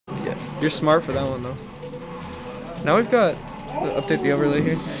You're smart for that one though. Now we've got update the overlay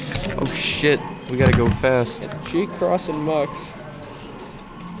here. Oh shit, we gotta go fast. Sheik, Cross, and Mux.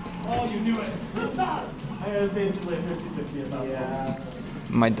 Oh, you knew it. I was basically 50-50 about that.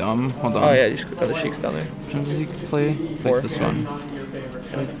 Am I dumb? Hold on. Oh yeah, you just the Sheik's down there. Which one does he play? 4. It's this one.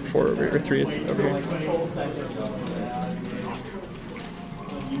 And 4 or 3 is over here.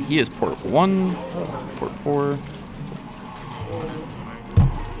 He is port 1, port 4.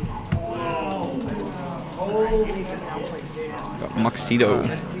 Got Muxedo.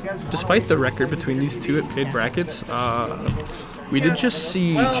 Despite the record between these two at paid brackets, we did just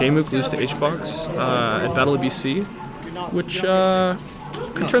see J-Mook lose to H-Box at Battle of BC, which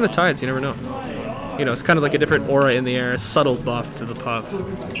could turn the tides, you never know. You know, it's kind of like a different aura in the air, a subtle buff to the puff.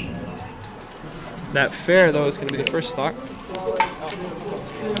 That fair, though, is going to be the first stock.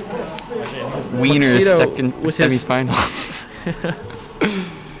 Wiener's Muxedo second with semi-final.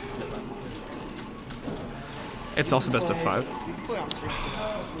 It's also best of 5.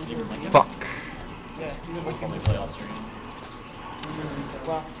 Fuck.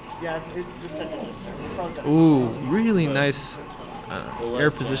 Ooh, really nice air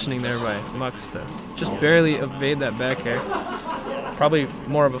positioning there by Mux to just barely evade that back air. Probably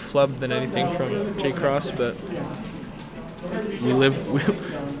more of a flub than anything from J Cross, but we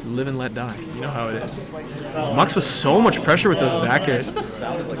live and let die. You know how it is. Mux with so much pressure with those back airs.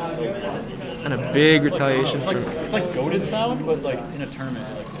 And a big retaliation. It's like goated sound, but like in a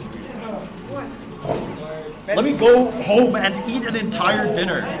tournament. Let me go home and eat an entire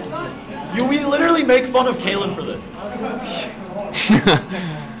dinner. We literally make fun of Kalen for this.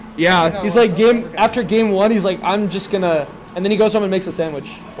 Yeah, he's like after game 1, he's like, I'm just gonna, and then he goes home and makes a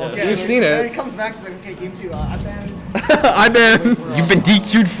sandwich. Yeah, We've seen then it. he comes back and says, okay, game 2, I banned. I ban. You've been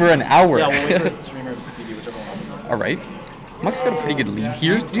DQ'd for an hour. Yeah, we'll wait for streamer TV, whichever one. Alright. Mux got a pretty good lead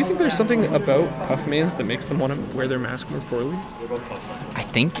here. Do you think there's something about puff mains that makes them want to wear their mask more poorly? I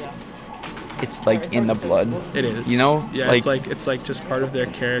think it's like in the blood. It is. You know? Yeah, it's like just part of their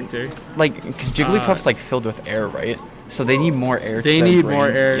character. Like, because Jigglypuff's like filled with air, right? So they need more air. They to their need brain. more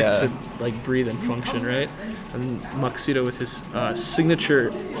air Yeah. to like breathe and function, right? And Muxedo with his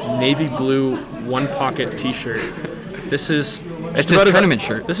signature navy blue one pocket T-shirt. This is It's his tournament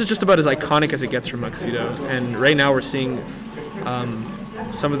shirt. This is just about as iconic as it gets from Muxedo, and right now we're seeing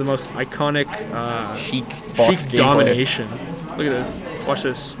some of the most iconic Sheik domination. Look at this. Watch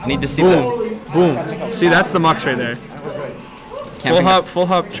this. Need to see Boom. Boom. See, that's the Mux right there. Full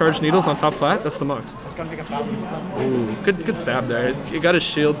hop charge needles on top plat. That's the Mux. Ooh, good stab there. You got his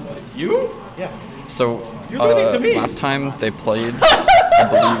shield. You? Yeah. So You're losing to me. last time they played, I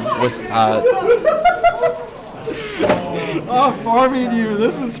believe, was at. Oh, farming you.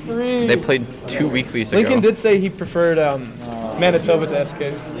 This is free. They played 2 weeklies ago. Lincoln did say he preferred Manitoba to SK.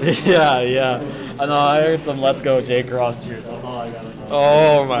 Yeah. I know, I heard some Let's Go J Cross cheers. That's all I gotta know.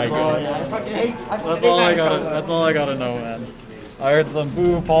 Oh my god. That's all I gotta know, man. I heard some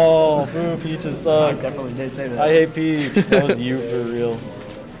boo Paul, boo Peaches sucks. Definitely did say that. I hate Peach. That was you for real.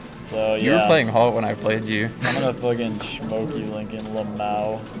 So yeah. You were playing Hall when I played you. I'm gonna fucking smoke you, Lincoln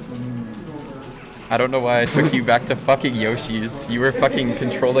Lamau. I don't know why I took you back to fucking Yoshi's. You were fucking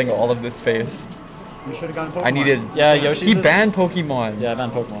controlling all of this space. You should have gone Pokemon. I needed. Yeah, Yoshi's. He banned Pokemon. Yeah, I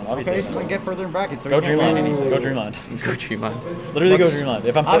banned Pokemon. Obviously. Okay, so we can get further in brackets. So Go we can't ban Dreamland. anything. Go Dreamland. Go Dreamland. Literally go Dreamland.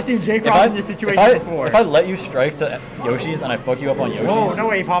 If I'm I've seen J Cross in this situation before. If I let you strike to Yoshi's and I fuck you up on Yoshi's, Whoa, no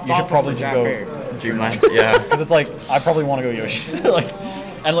way he popped you should off probably with just that go pair. Dreamland, yeah. because it's like I probably want to go Yoshi's. Like,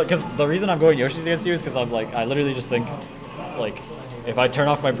 and look, because the reason I'm going Yoshi's against you is because I'm like I literally just think like if I turn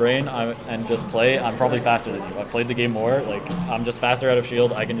off my brain and just play, I'm probably faster than you. I've played the game more. Like I'm just faster out of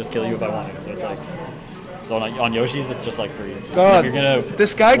shield. I can just kill you if I want to. So it's like. So on Yoshi's, it's just like free. God, if you're gonna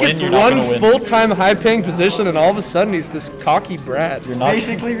this guy win, gets you're not gonna one win. full-time high-paying position, and all of a sudden he's this cocky brat. You're not.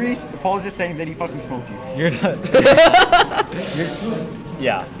 Basically, Reese, Paul's just saying that he fucking smoked you. You're not.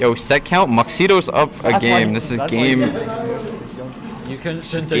 Yeah. Yo, set count. Muxedo's up a game. This is game. You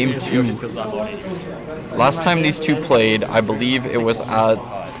shouldn't game take me to 2. Yoshi's because I'm on it. Last time these two played, I believe it was at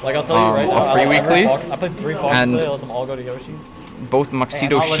Like I'll tell you right a now. free weekly, I played 3 Foxes and today. I let them all go to Yoshi's. both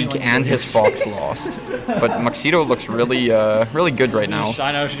Muxedo, Sheik, and his Fox lost. But Muxedo looks really good right now.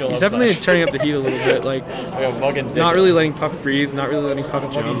 Shine out shield. He's definitely turning up the heat a little bit, like not really letting Puff breathe, not really letting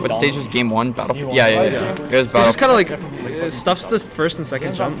Puff jump. What stage was game 1? Battle. Yeah. It was He battle. just kind of like stuffs the first and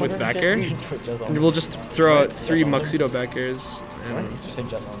second jump with back air, and we'll just throw out 3 Muxedo back airs. And Did you say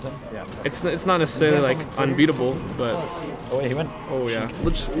Jess Arlington? Yeah. it's not necessarily like unbeatable, but Oh wait, he went. oh yeah,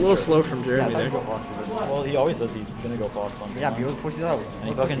 just a little slow from Jeremy there. Well, he always says he's gonna go Fox on. Yeah, people push it out. And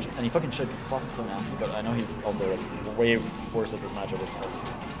he fucking should. Cause Fox is so nasty, but I know he's also like way worse at this matchup with Fox.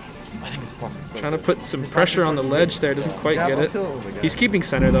 think this Fox is so Trying to good. put some pressure on the ledge there, doesn't quite get it. He's keeping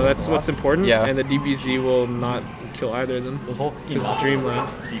center though, that's what's important. Yeah. And the DBZ will not kill either of them. This whole This is Dreamland.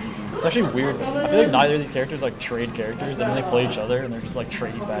 DBZ. It's actually weird. I feel like neither of these characters like trade characters, and then they play each other, and they're just like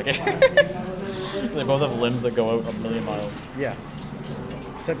trading back at so they both have limbs that go out a million miles. Yeah.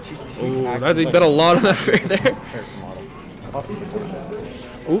 Except Ooh, he bet a lot on that fair there.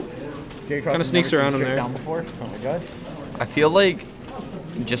 Ooh, kind of sneaks around him there. Down before. Oh my god. I feel like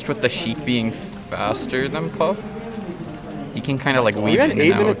just with the Sheik being faster than Puff, he can kind of like weave in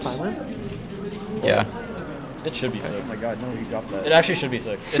and out. timer? Yeah. It should be Oh 6. my god, no, you dropped that. It actually should be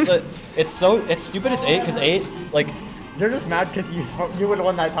 6. It's stupid. It's 8 because 8 like They're just mad because you would have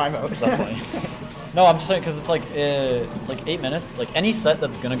won that timeout. that's funny. No, I'm just saying because it's like 8 minutes. Like any set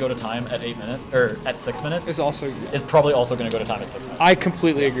that's gonna go to time at 8 minutes or at 6 minutes It's also. is probably also gonna go to time at 6 minutes. I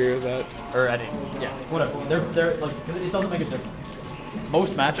completely agree with that. Or at 8. Yeah, whatever. They're like, cause it doesn't make a difference.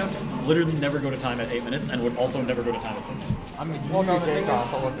 Most matchups literally never go to time at 8 minutes and would also never go to time at 6 minutes. I mean, well, no, the thing is,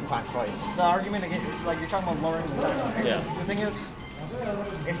 was the time twice. The argument against, like, you're talking about lowering the time. Yeah. The thing is,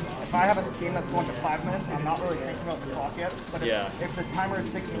 if I have a game that's going to 5 minutes, I'm not really thinking about the clock yet. But if the timer is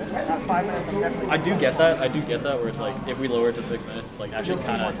 6 minutes, at 5 minutes, I'm definitely. I do get that. Where it's like if we lower it to 6 minutes, it's like actually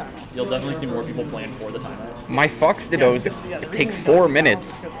kind of you'll definitely see more people playing for the timeout. My Fox Dittos take 4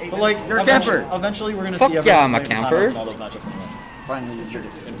 minutes. But like You're a camper. Eventually, we're gonna Fuck see yeah, everyone I'm a playing for camper. timeouts in all those matchups anyway. Finally, it's your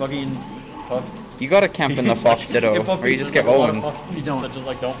And fucking Puff. You gotta camp in the Fox Ditto, or you just get owned. You don't. That just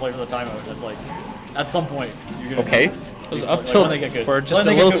like don't play for the timeout. That's like at some point you're gonna. Okay. It was up tilt for just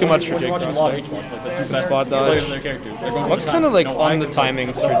a little too much for Jake Cross. Like the two best Spot players dodge. of their characters. They're going Muck's for kind of like no, on the I-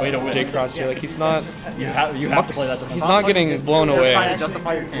 timings way to for win. Jake Cross here. Like he's not. You have to play that. He's not getting blown away trying to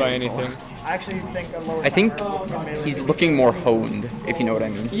justify your by anything. I actually think a lower I think timer- he's looking more honed, if you know what I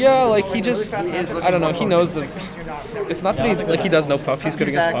mean. Yeah, like he just. I don't know. He knows that. It's not that he does know Puff. He's good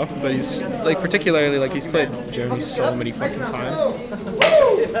against Puff, but he's like particularly like he's played Jeremy so many fucking times.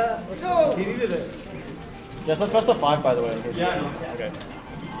 Yes, that's best of 5, by the way. Yeah. Okay.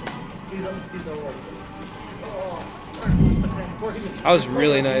 That was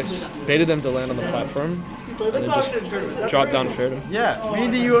really nice. Baited them to land on the platform, and then just dropped down fair him. Yeah,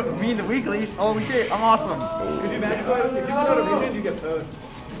 me and the weeklies. Oh shit, I'm awesome. If you go to region, you get food.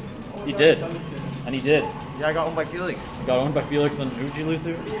 He did. And he did. Yeah, I got owned by Felix. Got owned by Felix, and who'd you lose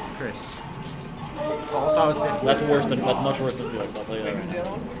to? Chris. Also, I was 50. That's much worse than Felix, I'll tell you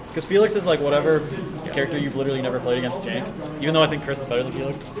that. Because Felix is like whatever character you've literally never played against Jank. Even though I think Chris is better than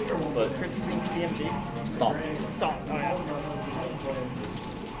Felix. But Chris is being CMG. Stomp. Stop. Oh yeah.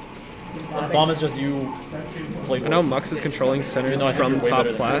 Stomp is just you play I know Mux is controlling center Even though I think from you're way top better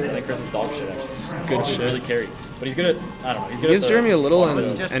than flat. Chris. I think Chris is dog shit actually. Good He's shit. really carried. But he's good at, I don't know, he's good He gives at Jeremy a little and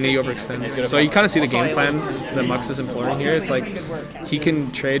he good overextends. at So you kind of see the game plan that Mux is employing here. It's like he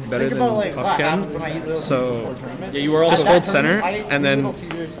can trade better than Puff can. So Yeah, you were also just hold center and then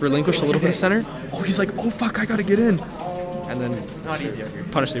relinquish a little bit of center. Oh, he's like, oh fuck, I gotta get in. And then Not easy up here.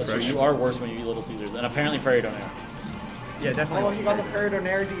 punish the So approach. you are worse when you eat Little Caesars. And apparently Prairie Donaire. Yeah, definitely. Oh, you got the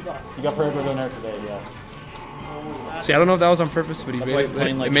Peridonaire debuff. You got Prairie Donaire today, yeah. See, I don't know if that was on purpose, but he That's made why it,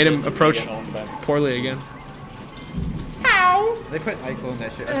 playing like it made shit him is approach getting owned by- poorly again. They put Nyquil in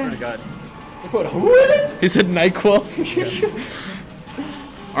that shit. I swear to God. They put who in it? He said NyQuil.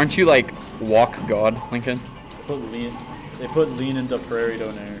 Aren't you like walk god, Lincoln? They put lean into Prairie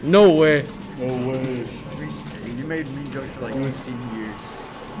Donaire. No way. No way. You made mean jokes for like 16 years.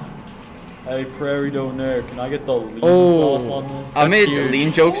 Hey, Prairie Donaire, can I get the lean Oh. sauce on this? I made huge.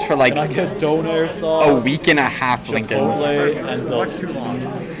 lean jokes for like Can I get Donaire a sauce? week and a half, Lincoln. Chipotle and the... Much too long.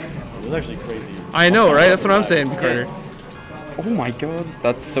 It was actually crazy. I know, right? That's what I'm saying, Carter. Oh my god,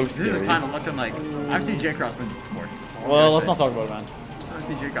 that's so This is scary. kind of looking like I've seen Jay Cross win this before. Well, let's not talk about it, man. I've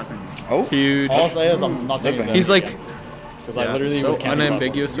seen Jay Cross win this. Oh, Huge. All I'll say is I'm not taking Living. it. He's like because I literally so was camping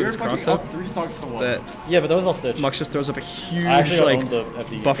unambiguous with his cross up Up 3 songs to 1. that Yeah, but that was all Stitch. Mux just throws up a huge I actually like owned the FD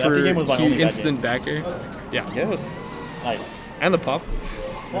game. buffer, The FD game was my only huge bad instant game. backer. Yeah, yes. Nice. and the pop.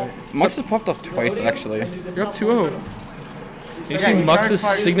 Mux has popped off twice actually. You're up 2-0. Can you see Mux's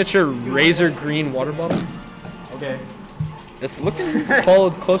signature razor green water bottle? Okay. It's looking.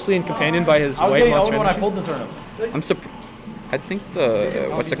 Followed closely and companioned by his I was white getting monster owned when I energy. pulled the turnips. I'm surprised. I think the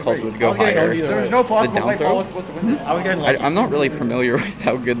what's it called would I go was getting owned higher. either There's way. no possible down way throw? Paul was supposed to win this. I was getting lucky. I'm not really familiar with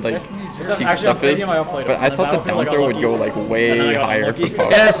how good like Destiny Sheik Actually, on stuff is, Stadium, I outplayed but him, I and thought the then down Battlefield, I throw got would go lucky. like And then I way got higher for lucky.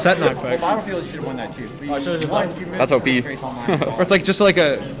 Puff. Yeah, it's set knockback. Battlefield, you should have won that too. I should've just One, done- you missed That's OP. the face online. Or it's like just like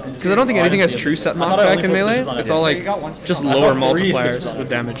a, because I don't think anything has true set I thought I knockback only in put melee. stitches on It's it. all You got one like stitch just on that. lower I saw 3 multipliers stitches on with it.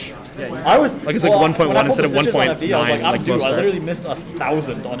 damage. I was Like it's like 1.1 instead of 1.9. I was like, like dude, most I are. literally missed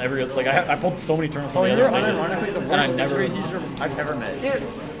 1,000 on every. Like I pulled so many tournaments. Oh, on the you're other stages, unironically the and I worst never. Stitch Face user I've ever met.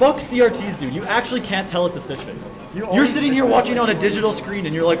 Fuck CRTs, dude. You actually can't tell it's a Stitch Face. You're sitting here watching on a digital screen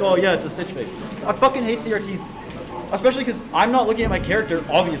and you're like, oh yeah, it's a Stitch Face. I fucking hate CRTs. Especially because I'm not looking at my character,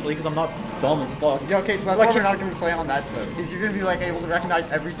 obviously, because I'm not dumb as fuck. Yeah, okay, so that's why we're not going to be playing on that stuff. Because you're going to be like able to recognize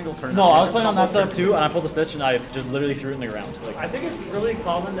every single turn. No, I was playing on that setup too, and I pulled the Stitch and I just literally threw it in the ground. Like, I think it's really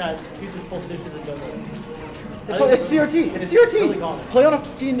common that people pull stitches in general. it's CRT. It's CRT. really common. Play on a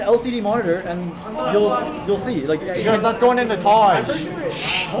fucking LCD monitor and you'll see. Like, Because that's going in the Taj.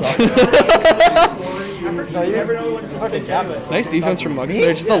 Nice defense from Mux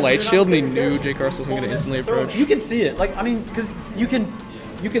there. Just the light shield, and he knew J Cross wasn't going to instantly approach. you can see it. Like, I mean, because you can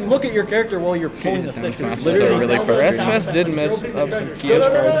look at your character while you're pulling the Stitch. Smashes It's literally are really frustrating. Restfest did mess up some key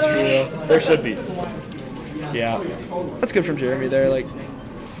edge cards for real. there should be. Yeah, that's good from Jeremy there. Like,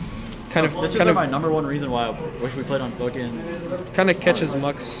 Stitches are my number one reason why I wish we played on fucking. kind of catches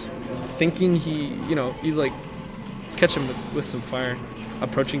Mux thinking he's like catch him with some fire,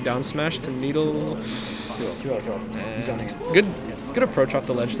 approaching down smash to needle. Good approach off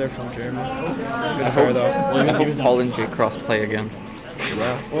the ledge there from Jeremy. Good fire though. I hope Paul and J Cross play again.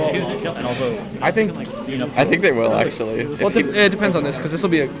 And also, I think I think they will actually. well, it depends on this because this will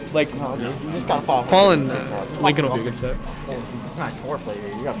be like You just got to pop. Paul and Lincoln will be a good set. It's not 4 player.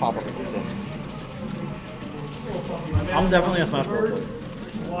 You got to pop up with this. I'm definitely a Smash Bros.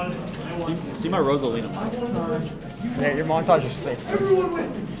 See my Rosalina. Yeah, your montage is sick.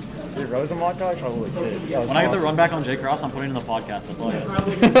 Your Rosa montage? Holy shit. Yeah, When I get the run back on J Cross, I'm putting in the podcast. That's all I got.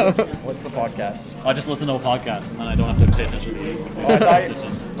 What's the podcast? I just listen to a podcast and then I don't have to pay attention to the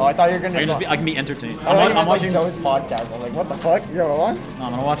stitches. I thought you were going to. I can be entertained. I'm watching Joe's podcast. I'm like, what the fuck? Yo, what? No,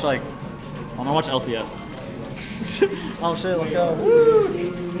 I'm gonna watch LCS. Oh shit, let's go.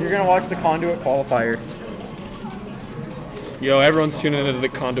 You're gonna watch the Conduit qualifier. Yo, everyone's tuning into the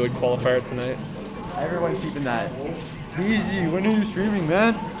Conduit qualifier tonight. Everyone's keeping that. Easy. When are you streaming,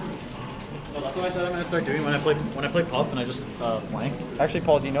 man? Well, that's what I said I'm gonna start doing when I play Puff and I just flank. Actually,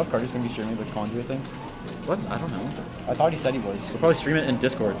 Paul, do you know if Carter's gonna be streaming the Conduit thing? What? I don't know. I thought he said he was. We'll probably stream it in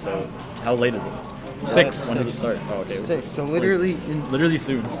Discord. So how late is it? 6. When did it start? Oh, okay. 6. So literally Literally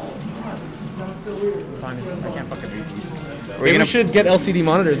soon. I can't fucking read these. Maybe we should get LCD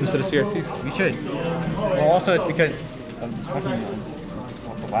monitors instead of CRTs. We should. Well, also it's because it's fucking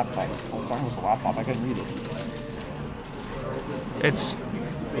it's a laptop. I was starting with a laptop. I couldn't read it. It's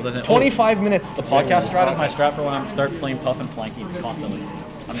Well, then 25 minutes to podcast strat is my strat for when I start playing Puff and flanking constantly.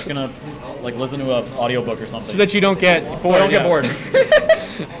 I'm just gonna like listen to an audiobook or something. so that you don't get bored. So I don't get bored.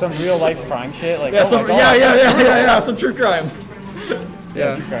 Some real life crime shit. Like Yeah, oh my God. yeah, some true crime.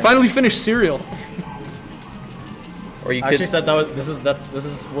 Yeah. Finally finished Serial. Or you I actually could. said this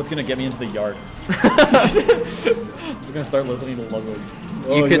is what's gonna get me into the yard. I'm gonna start listening to Ludwig.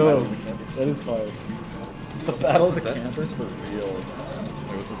 You could. That is fire. It's the battle of the campers for real.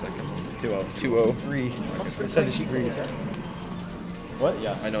 Wait, what's the second? It's 2-0. 2-0. 3. I said the sheet 3. What?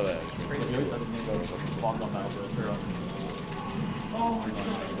 Yeah, I know that. It's crazy. You always said the name of Bombs on Battlefield.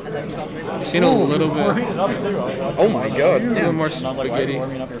 You've seen a little bit. Oh my god. A little more Not like, why are you spaghetti.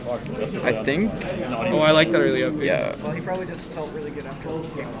 warming up your fox? I think. Oh, I like that really up. Yeah. Well, he probably just felt really good after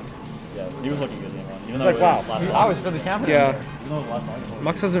game 1. Yeah, he was looking good in the run. Even It's though like, it wow, was last I time. was really confident. Yeah. Even though it was last time.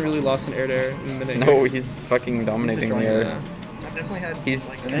 Mux hasn't really lost an air to air in a minute. No, he's fucking dominating the air. Yeah. I've definitely had. He's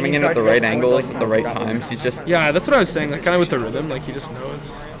like, coming in at the right angles at the right times. He's just. Yeah, that's what I was saying. Like kind of with the rhythm, like he just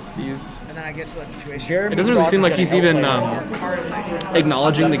knows he's. And then I get to that situation. It doesn't really seem like he's even Card is nice.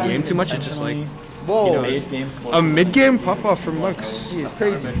 acknowledging the game too much. It's just like Whoa, Made games close. a mid-game pop-off from Mux. he is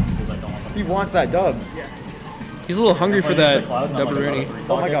crazy. He wants that dub. He's a little hungry for that Dubberoonie.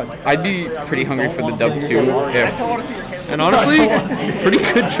 Oh my god. I'd be pretty hungry for the dub too. If And honestly, pretty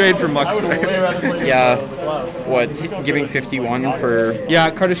good trade for Mux there. yeah, what giving 51 for. Yeah,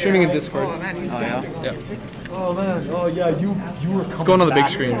 Carter's streaming in Discord. Oh yeah. Yeah. Oh man, oh yeah, you were coming. It's going on the big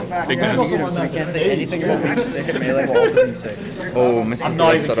screen. Big man. So we can't say anything about being sick and Melee will also be sick. Oh, misses I'm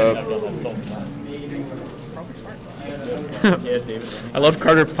not that even setup. kidding, I've done that so many times. Yeah, David. I love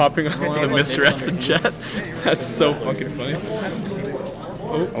Carter popping on the misrests in chat. That's so fucking funny.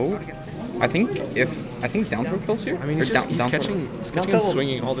 Oh, I think down throw kills here. I mean, Or he's down throw. catching and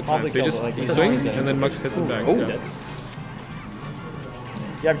swinging all the time. So he swings and then Mux hits him back. Oh. Yeah.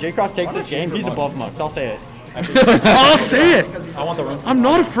 Yeah, if J-Cross takes this game, he's above Mux. I'll say it. I'll say it. I want the run. I'm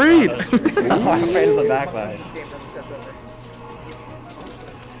not afraid. I'm afraid of the backlash.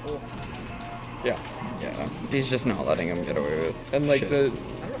 Yeah, he's just not letting him get away with. And like shit. the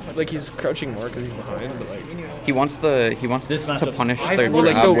like he's crouching more because he's behind, but like He wants to punish their well,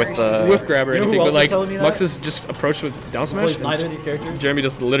 like grab with the whiff grab or You know who anything, but else was like telling me that? Mux is just approached with down smash. Plays neither of these characters. Jeremy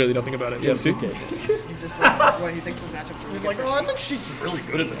does literally nothing about it. Yeah, see? He just what he thinks his matchup. He's Like, oh, I think Sheik's really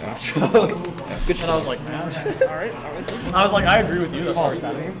good at this matchup. And I was like, man. all right. I was like, I agree with you. That's first.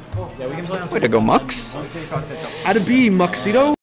 Yeah, we can play on. way to go, Mux. Out of B, Muxedo.